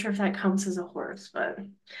pony. I'm not sure if that counts as a horse, but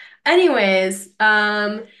anyways,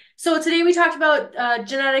 so today we talked about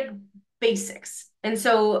genetic basics. And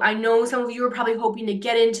so I know some of you are probably hoping to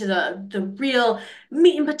get into the real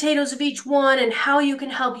meat and potatoes of each one and how you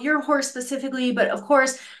can help your horse specifically. But of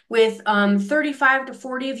course, with 35 to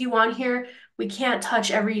 40 of you on here, we can't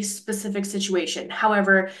touch every specific situation.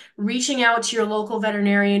 However, reaching out to your local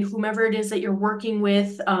veterinarian, whomever it is that you're working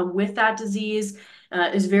with that disease,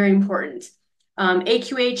 is very important.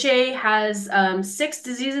 AQHA has 6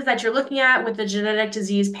 diseases that you're looking at with the genetic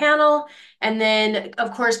disease panel. And then,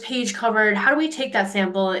 of course, Paige covered how do we take that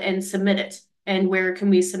sample and submit it? And where can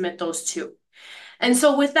we submit those to? And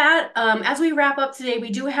so with that, as we wrap up today, we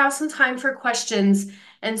do have some time for questions.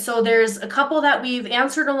 And so there's a couple that we've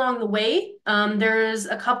answered along the way. There's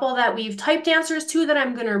a couple that we've typed answers to that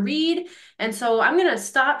I'm going to read. And so I'm going to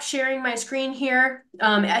stop sharing my screen here.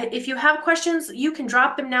 If you have questions, you can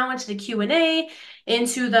drop them now into the Q&A,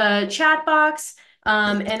 into the chat box.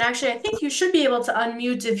 And actually, I think you should be able to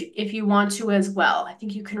unmute if you want to as well. I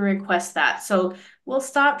think you can request that. So we'll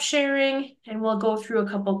stop sharing and we'll go through a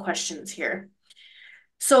couple questions here.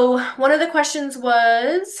 So one of the questions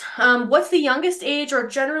was, what's the youngest age or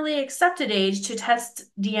generally accepted age to test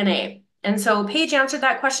DNA? And so Paige answered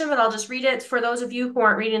that question, but I'll just read it for those of you who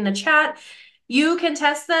aren't reading the chat. You can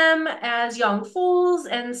test them as young foals,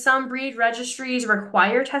 and some breed registries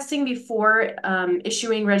require testing before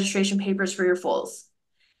issuing registration papers for your foals.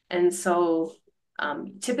 And so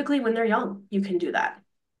typically when they're young, you can do that.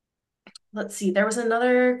 Let's see, there was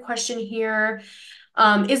another question here.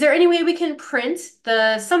 Is there any way we can print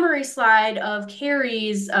the summary slide of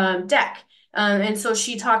Carrie's deck? And so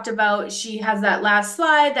she talked about, she has that last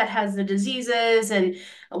slide that has the diseases and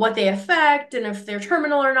what they affect and if they're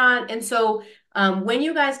terminal or not. And so when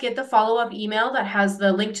you guys get the follow-up email that has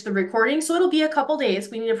the link to the recording, so it'll be a couple days,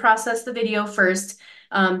 we need to process the video first,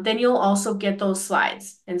 then you'll also get those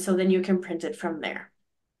slides. And so then you can print it from there.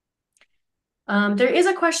 There is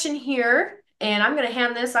a question here. And I'm going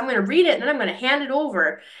to read it and then I'm going to hand it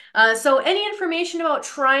over. So any information about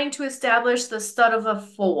trying to establish the stud of a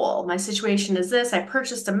foal? My situation is this. I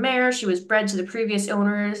purchased a mare. She was bred to the previous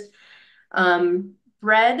owners. The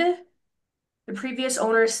previous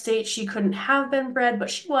owners state she couldn't have been bred,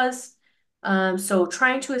 but she was. So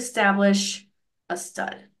trying to establish a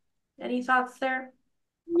stud. Any thoughts there?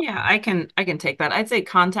 Yeah, I can take that. I'd say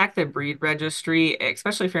contact the breed registry,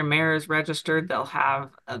 especially if your mare is registered, they'll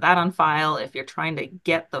have that on file. If you're trying to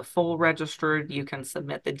get the foal registered, you can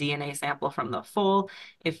submit the DNA sample from the foal.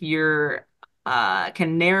 If you're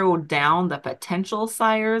can narrow down the potential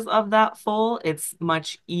sires of that foal, it's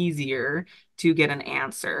much easier to get an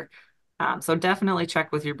answer. So definitely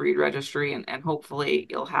check with your breed registry and hopefully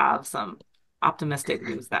you'll have some optimistic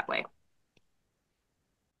news that way.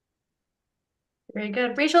 Very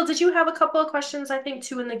good. Rachel, did you have a couple of questions, I think,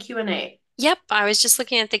 too, in the Q&A? Yep, I was just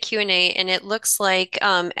looking at the Q&A and it looks like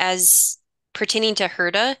as pertaining to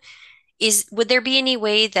HERDA, would there be any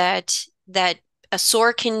way that a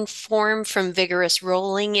sore can form from vigorous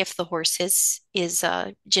rolling if the horse is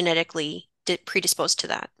genetically predisposed to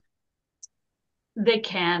that? They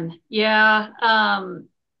can, yeah.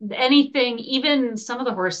 Anything, even some of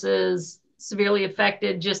the horses severely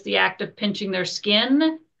affected, just the act of pinching their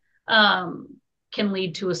skin, um, can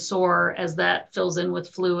lead to a sore as that fills in with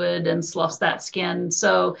fluid and sloughs that skin.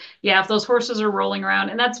 So, yeah, if those horses are rolling around,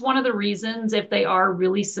 and that's one of the reasons if they are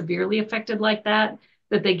really severely affected like that,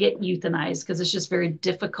 that they get euthanized because it's just very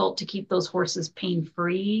difficult to keep those horses pain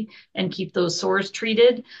free and keep those sores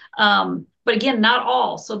treated. But again, not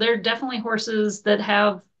all. So there are definitely horses that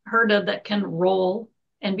have HERDA that can roll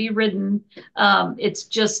and be ridden. It's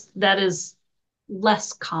just that is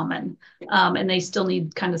less common, and they still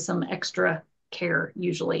need kind of some extra care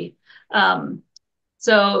usually. Um,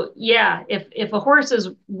 so yeah, if a horse is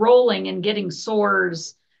rolling and getting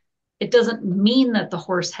sores, it doesn't mean that the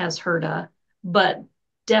horse has HERDA, but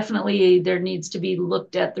definitely there needs to be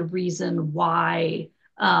looked at the reason why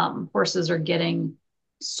horses are getting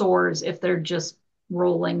sores if they're just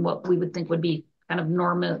rolling what we would think would be kind of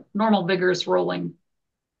normal vigorous rolling.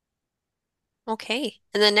 Okay.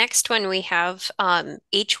 And the next one we have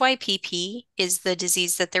HYPP is the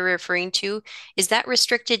disease that they're referring to. Is that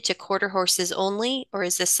restricted to quarter horses only, or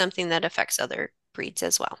is this something that affects other breeds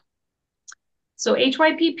as well? So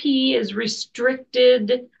HYPP is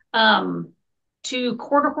restricted to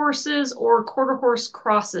quarter horses or quarter horse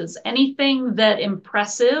crosses. Anything that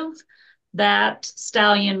impressive, that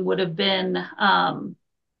stallion would have been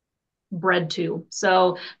bred to.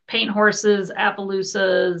 So paint horses,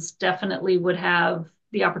 Appaloosas definitely would have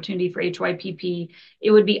the opportunity for HYPP.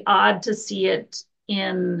 It would be odd to see it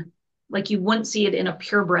in, like you wouldn't see it in a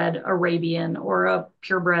purebred Arabian or a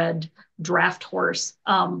purebred draft horse.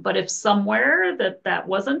 But if somewhere that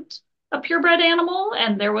wasn't a purebred animal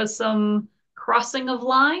and there was some crossing of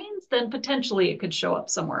lines, then potentially it could show up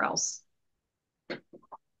somewhere else.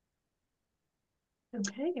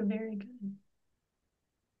 Okay, very good.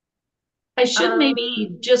 I should Um,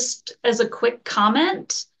 maybe just as a quick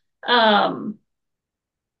comment, um,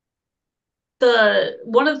 the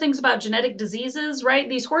one of the things about genetic diseases, right?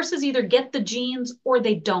 These horses either get the genes or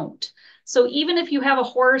they don't. So even if you have a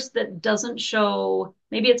horse that doesn't show,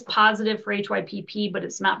 maybe it's positive for HYPP, but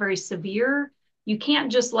it's not very severe, you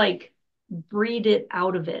can't just like breed it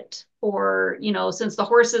out of it. Or, since the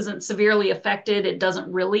horse isn't severely affected, it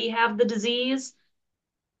doesn't really have the disease.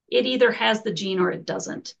 It either has the gene or it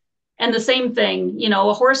doesn't. And the same thing,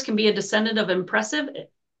 a horse can be a descendant of impressive.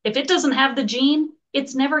 If it doesn't have the gene,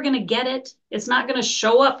 it's never going to get it. It's not going to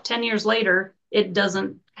show up 10 years later. It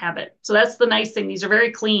doesn't have it. So that's the nice thing. These are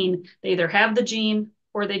very clean. They either have the gene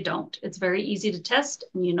or they don't. It's very easy to test,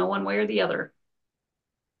 and you know one way or the other.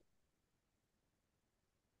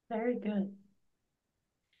 very good.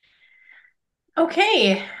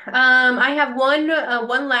 Okay, I have one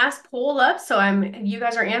last poll up, so you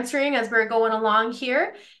guys are answering as we're going along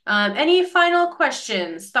here. Any final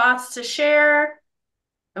questions, thoughts to share?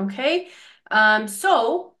 Okay.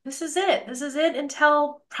 So this is it. This is it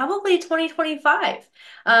until probably 2025.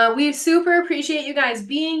 We super appreciate you guys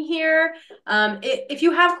being here. If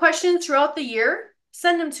you have questions throughout the year,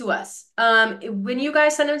 send them to us. When you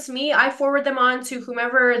guys send them to me, I forward them on to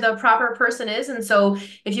whomever the proper person is. And so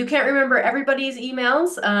if you can't remember everybody's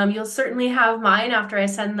emails, you'll certainly have mine after I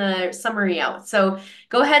send the summary out. So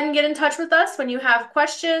go ahead and get in touch with us when you have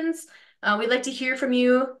questions. We'd like to hear from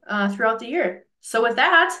you throughout the year. So with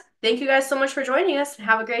that, thank you guys so much for joining us.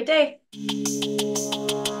 Have a great day.